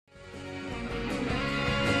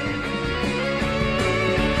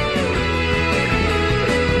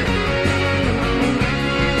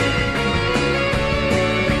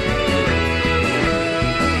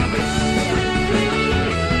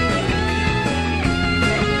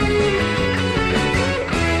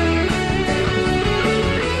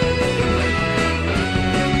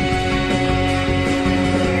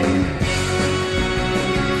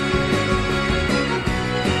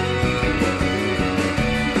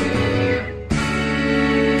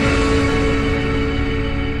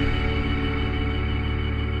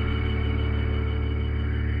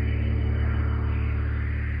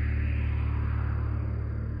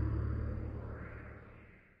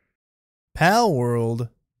Palworld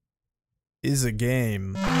is a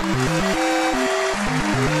game.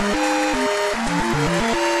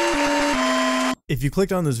 If you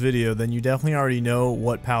clicked on this video, then you definitely already know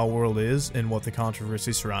what Palworld is and what the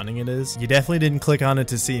controversy surrounding it is. You definitely didn't click on it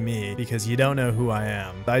to see me, because you don't know who I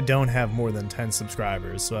am. I don't have more than 10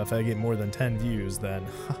 subscribers, so if I get more than 10 views, then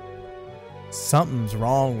something's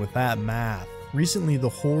wrong with that math. Recently, the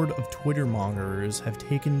horde of Twitter mongers have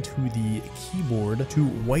taken to the keyboard to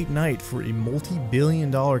White Knight for a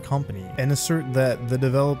multi-billion-dollar company and assert that the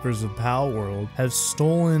developers of Palworld have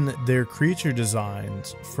stolen their creature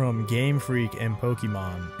designs from Gamefreak and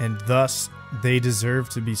Pokemon, and thus they deserve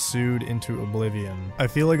to be sued into oblivion. I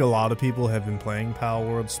feel like a lot of people have been playing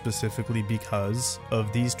Palworld specifically because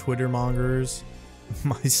of these Twitter mongers,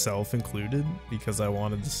 myself included, because I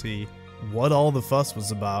wanted to see what all the fuss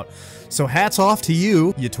was about. So hats off to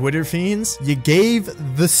you, you Twitter fiends. You gave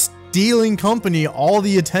the stealing company all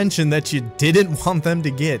the attention that you didn't want them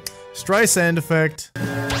to get. Streisand effect.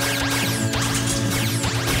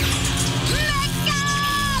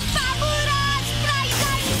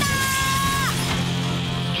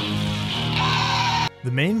 The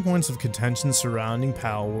main points of contention surrounding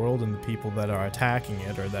Palworld and the people that are attacking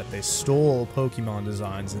it are that they stole Pokemon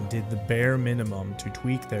designs and did the bare minimum to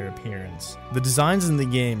tweak their appearance. The designs in the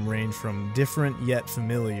game range from different yet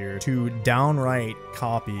familiar to downright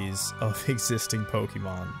copies of existing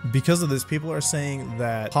Pokemon. Because of this, people are saying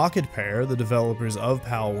that Pocketpair, the developers of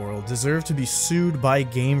Palworld, deserve to be sued by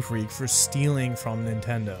Gamefreak for stealing from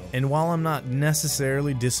Nintendo. And while I'm not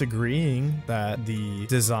necessarily disagreeing that the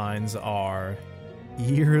designs are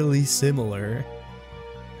eerily similar,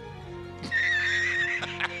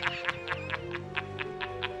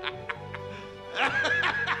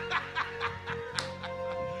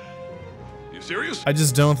 You serious? I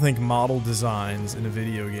just don't think model designs in a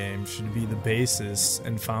video game should be the basis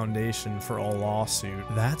and foundation for a lawsuit.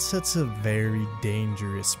 That sets a very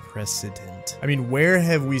dangerous precedent. I mean, where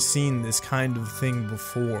have we seen this kind of thing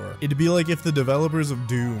before? It'd be like if the developers of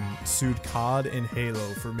Doom sued COD and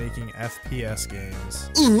Halo for making FPS games.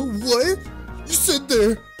 What? You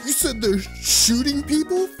said they're shooting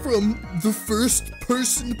people from the first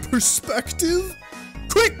person perspective?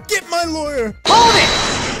 Quick, get my lawyer! Hold it!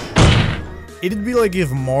 It'd be like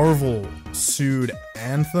if Marvel sued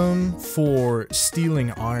Anthem for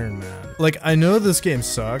stealing Iron Man. Like, I know this game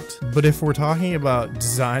sucked, but if we're talking about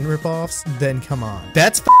design ripoffs, then come on.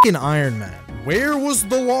 That's fucking Iron Man. Where was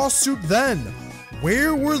the lawsuit then?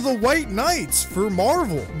 Where were the White Knights for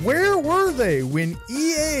Marvel? Where were they when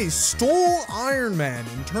EA stole Iron Man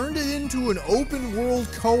and turned it into an open world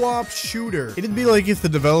co-op shooter? It'd be like if the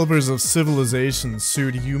developers of Civilization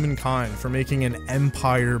sued Humankind for making an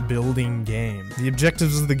empire building game. The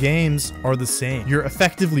objectives of the games are the same. You're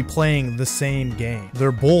effectively playing the same game.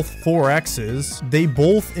 They're both 4X's. They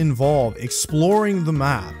both involve exploring the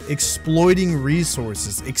map, exploiting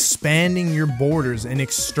resources, expanding your borders, and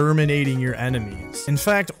exterminating your enemies. In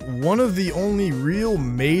fact, one of the only real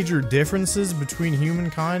major differences between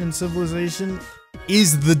Humankind and Civilization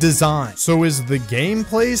is the design. So is the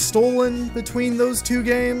gameplay stolen between those two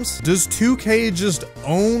games? Does 2K just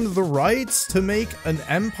own the rights to make an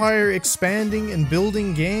empire expanding and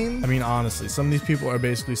building game? I mean, honestly, some of these people are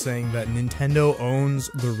basically saying that Nintendo owns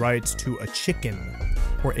the rights to a chicken,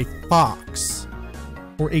 or a fox,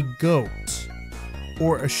 or a goat,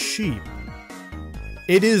 or a sheep.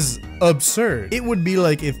 It is absurd. It would be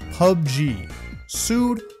like if PUBG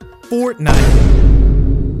sued Fortnite.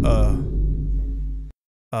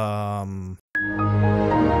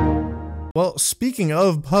 Well, speaking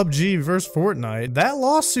of PUBG versus Fortnite, that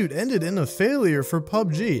lawsuit ended in a failure for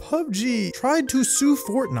PUBG. PUBG tried to sue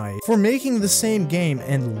Fortnite for making the same game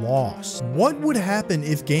and lost. What would happen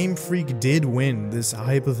if Gamefreak did win this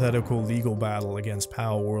hypothetical legal battle against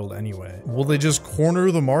Palworld anyway? Will they just corner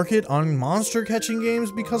the market on monster catching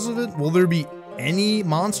games because of it? Will there be any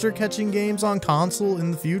monster catching games on console in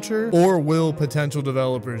the future? Or will potential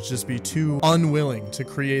developers just be too unwilling to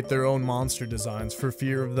create their own monster designs for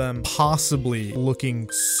fear of them possibly looking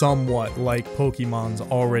somewhat like Pokemon's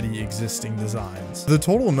already existing designs? The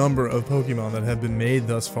total number of Pokemon that have been made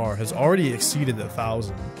thus far has already exceeded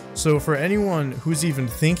 1,000. So for anyone who's even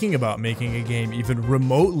thinking about making a game even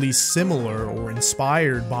remotely similar or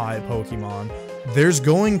inspired by Pokemon, there's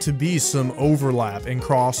going to be some overlap and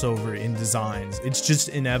crossover in designs. It's just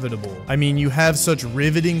inevitable. I mean, you have such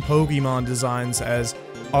riveting Pokemon designs as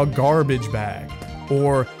a garbage bag,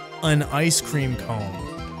 or an ice cream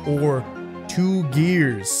cone, or two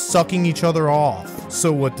gears sucking each other off.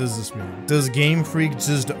 So what does this mean? Does Gamefreak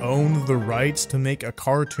just own the rights to make a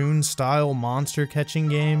cartoon-style monster catching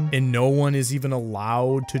game, and no one is even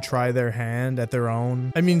allowed to try their hand at their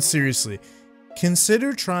own? I mean, seriously.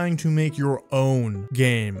 Consider trying to make your own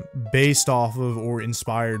game based off of or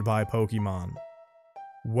inspired by Pokemon.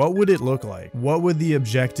 What would it look like? What would the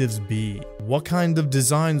objectives be? What kind of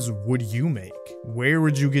designs would you make? Where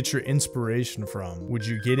would you get your inspiration from? Would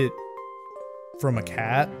you get it from a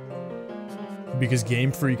cat? Because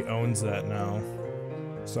Gamefreak owns that now.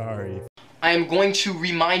 Sorry. I am going to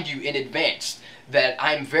remind you in advance that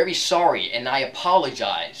I am very sorry and I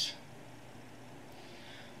apologize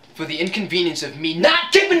for the inconvenience of me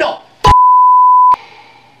not giving up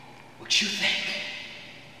what you think.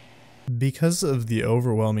 Because of the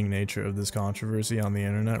overwhelming nature of this controversy on the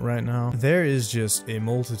internet right now, there is just a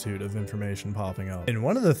multitude of information popping up. And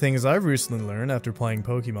one of the things I've recently learned after playing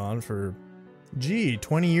Pokemon for,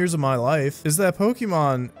 20 years of my life, is that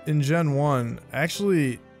Pokemon in Gen 1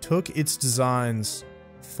 actually took its designs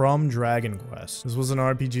from Dragon Quest. This was an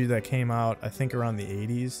RPG that came out, I think, around the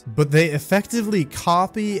 80s, but they effectively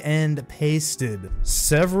copy and pasted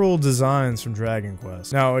several designs from Dragon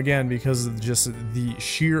Quest. Now, again, because of just the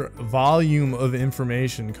sheer volume of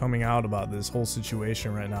information coming out about this whole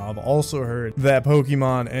situation right now, I've also heard that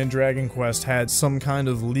Pokemon and Dragon Quest had some kind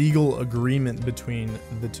of legal agreement between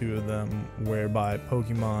the two of them, whereby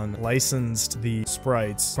Pokemon licensed the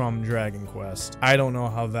sprites from Dragon Quest. I don't know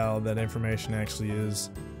how valid that information actually is.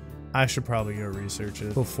 I should probably go research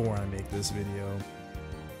it before I make this video.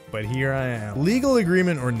 But here I am. Legal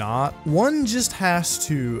agreement or not, one just has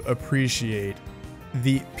to appreciate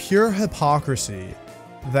the pure hypocrisy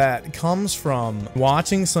that comes from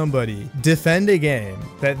watching somebody defend a game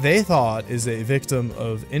that they thought is a victim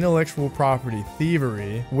of intellectual property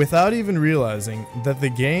thievery without even realizing that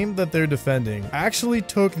the game that they're defending actually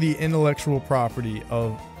took the intellectual property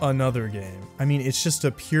of another game. I mean, it's just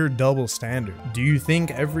a pure double standard. Do you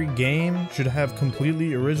think every game should have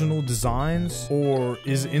completely original designs, or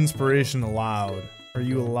is inspiration allowed? Are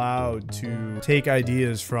you allowed to take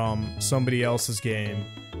ideas from somebody else's game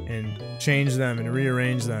and change them and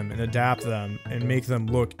rearrange them and adapt them and make them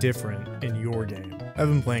look different in your game? I've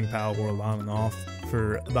been playing Palworld on and off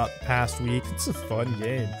for about the past week. It's a fun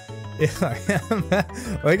game.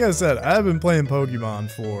 Like I said, I've been playing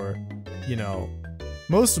Pokemon for,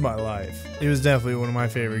 most of my life. It was definitely one of my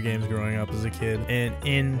favorite games growing up as a kid, and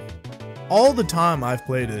in all the time I've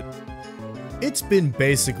played it, it's been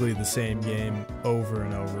basically the same game over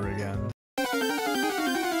and over again.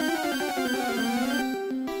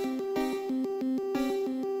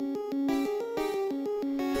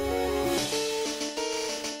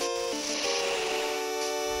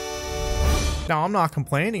 Now, I'm not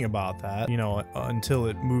complaining about that, until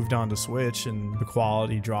it moved on to Switch and the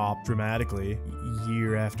quality dropped dramatically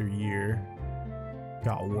year after year.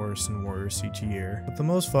 Got worse and worse each year. But the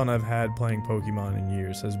most fun I've had playing Pokemon in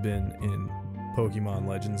years has been in Pokemon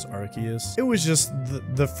Legends Arceus. It was just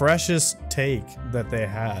the freshest take that they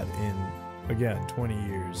had in, again, 20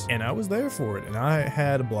 years. And I was there for it, and I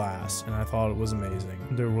had a blast, and I thought it was amazing.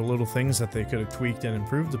 There were little things that they could have tweaked and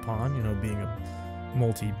improved upon, being a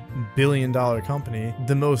multi-billion-dollar company,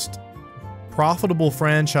 the most profitable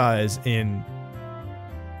franchise in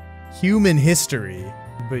human history.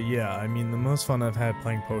 But yeah, I mean, the most fun I've had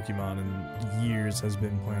playing Pokemon in years has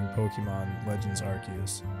been playing Pokemon Legends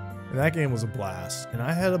Arceus. And that game was a blast, and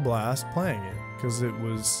I had a blast playing it because it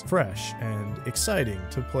was fresh and exciting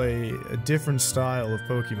to play a different style of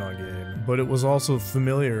Pokemon game, but it was also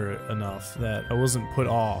familiar enough that I wasn't put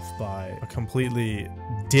off by a completely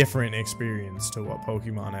different experience to what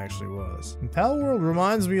Pokemon actually was. And Palworld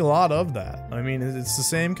reminds me a lot of that. I mean, it's the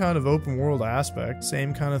same kind of open world aspect,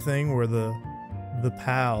 same kind of thing where the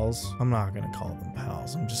pals, I'm not gonna call them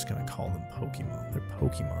pals, I'm just gonna call them Pokemon. They're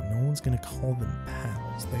Pokemon. No one's gonna call them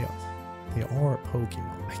pals. They are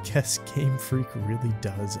Pokemon. I guess Gamefreak really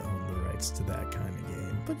does own the rights to that kind of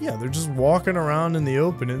game. But yeah, they're just walking around in the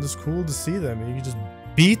open and it's cool to see them and you can just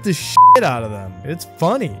beat the shit out of them. It's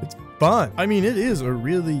funny. It's fun. I mean, it is a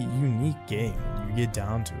really unique game when you get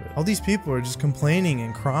down to it. All these people are just complaining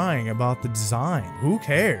and crying about the design. Who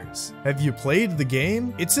cares? Have you played the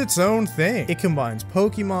game? It's its own thing. It combines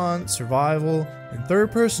Pokemon, survival, and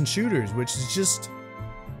third-person shooters, which is just...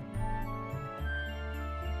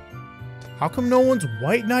 How come no one's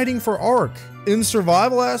white knighting for Ark? In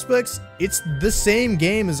survival aspects, it's the same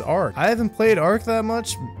game as Ark. I haven't played Ark that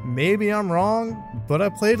much. Maybe I'm wrong, but I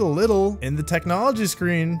played a little. In the technology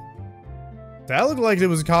screen, that looked like it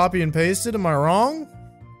was copy and pasted. Am I wrong?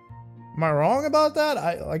 Am I wrong about that?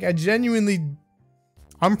 I genuinely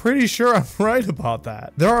I'm pretty sure I'm right about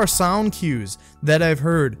that. There are sound cues that I've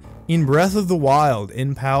heard in Breath of the Wild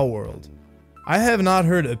in Palworld. I have not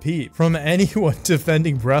heard a peep from anyone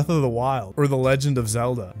defending Breath of the Wild or The Legend of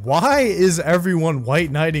Zelda. Why is everyone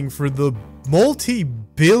white knighting for the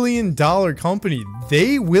multi-billion-dollar company?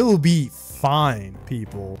 They will be fine,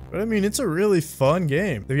 people. But I mean, it's a really fun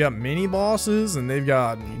game. They've got mini bosses and they've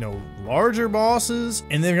got, you know, larger bosses,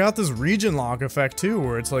 and they've got this region lock effect too,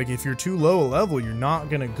 where it's like if you're too low a level, you're not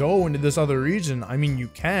gonna go into this other region. I mean, you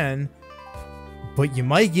can, but you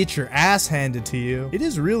might get your ass handed to you. It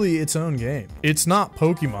is really its own game. It's not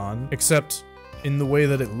Pokemon, except in the way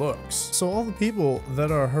that it looks. So all the people that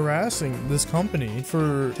are harassing this company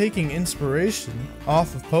for taking inspiration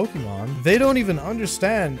off of Pokemon, they don't even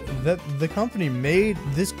understand that the company made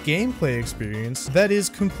this gameplay experience that is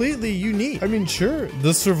completely unique. I mean, sure,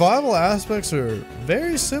 the survival aspects are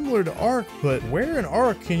very similar to Ark, but where in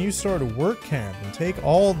Ark can you start a work camp and take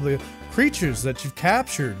all the creatures that you've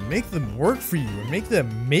captured, make them work for you, and make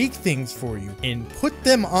them make things for you, and put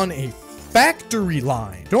them on a factory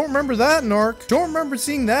line? Don't remember that in Ark. Don't remember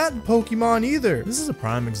seeing that in Pokemon either. This is a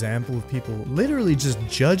prime example of people literally just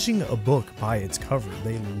judging a book by its cover.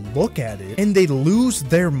 They look at it and they lose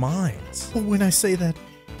their minds. But when I say that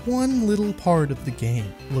one little part of the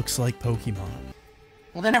game looks like Pokemon,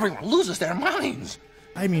 Well, then everyone loses their minds.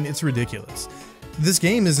 I mean, it's ridiculous. This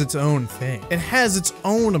game is its own thing. It has its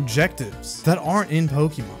own objectives that aren't in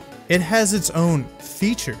Pokemon. It has its own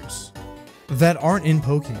features that aren't in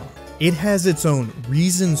Pokemon. It has its own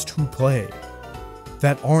reasons to play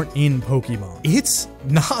that aren't in Pokemon. It's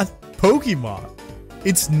not Pokemon.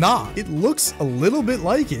 It's not. It looks a little bit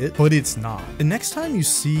like it, but it's not. The next time you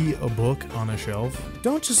see a book on a shelf,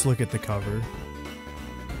 don't just look at the cover.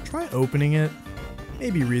 Try opening it.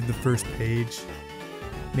 Maybe read the first page.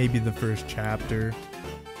 Maybe the first chapter.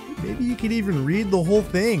 Maybe you could even read the whole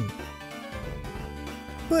thing.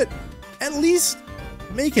 But at least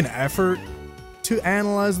make an effort to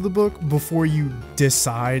analyze the book before you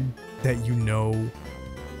decide that you know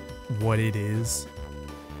what it is.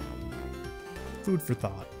 Food for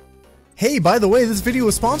thought. Hey, by the way, this video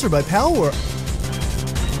was sponsored by Palworld.